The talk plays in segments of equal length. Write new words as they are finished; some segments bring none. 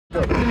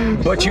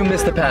But you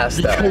missed the pass,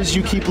 though. Because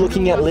you keep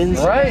looking at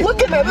Lindsay. Right.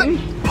 Looking at it.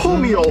 Pull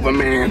me over,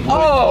 man.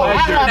 Oh,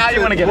 now you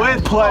want to get out.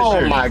 With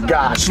pleasure. Oh my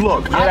gosh,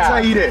 look, I'll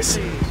tell you this.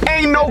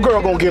 Ain't no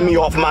girl gonna get me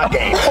off my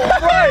game.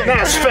 Right.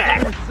 That's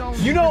fact.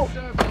 You know,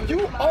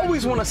 you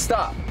always want to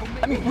stop.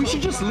 I mean, we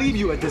should just leave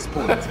you at this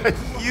point.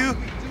 You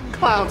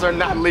clowns are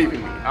not leaving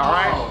me, all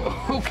right?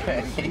 Oh,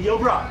 okay. Yo,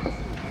 bro,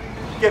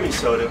 get me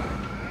soda.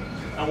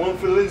 I want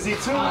for Lindsay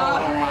too. Oh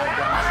my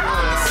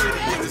gosh.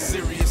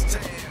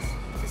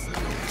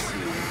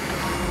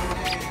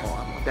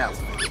 That was...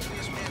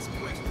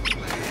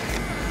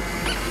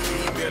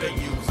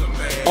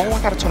 Oh,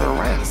 I gotta turn it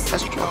around.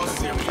 That's what you're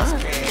doing. All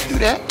right, do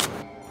that.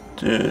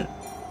 Dude.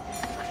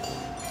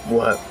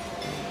 What?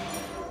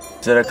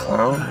 Is that a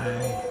clown?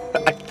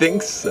 I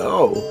think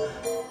so.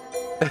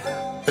 Look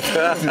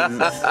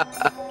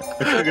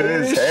at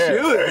his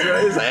hair. Shoot,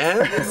 his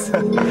hands.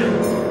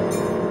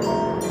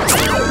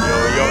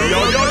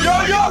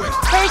 Yo!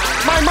 Take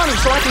my money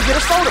so I can get a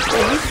soda,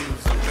 please.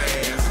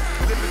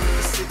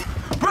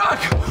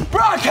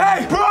 Brock,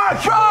 hey!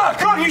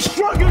 Brock, you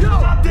struck him!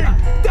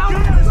 Down!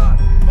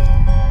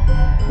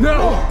 No!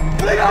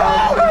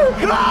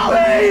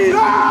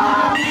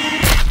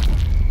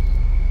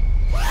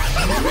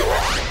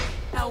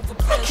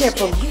 I can't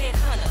believe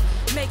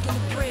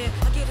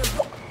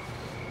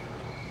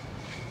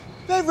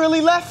they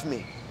really left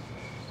me.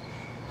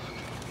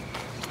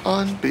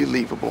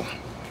 Unbelievable.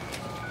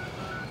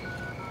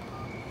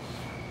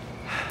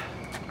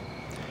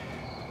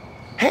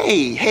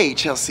 Hey,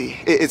 Chelsea,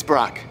 it's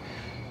Brock.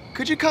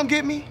 Could you come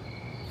get me?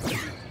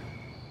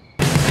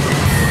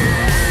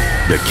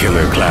 The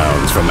Killer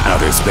Klowns from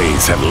outer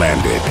space have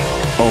landed,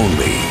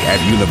 only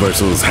at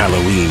Universal's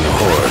Halloween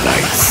Horror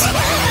Nights.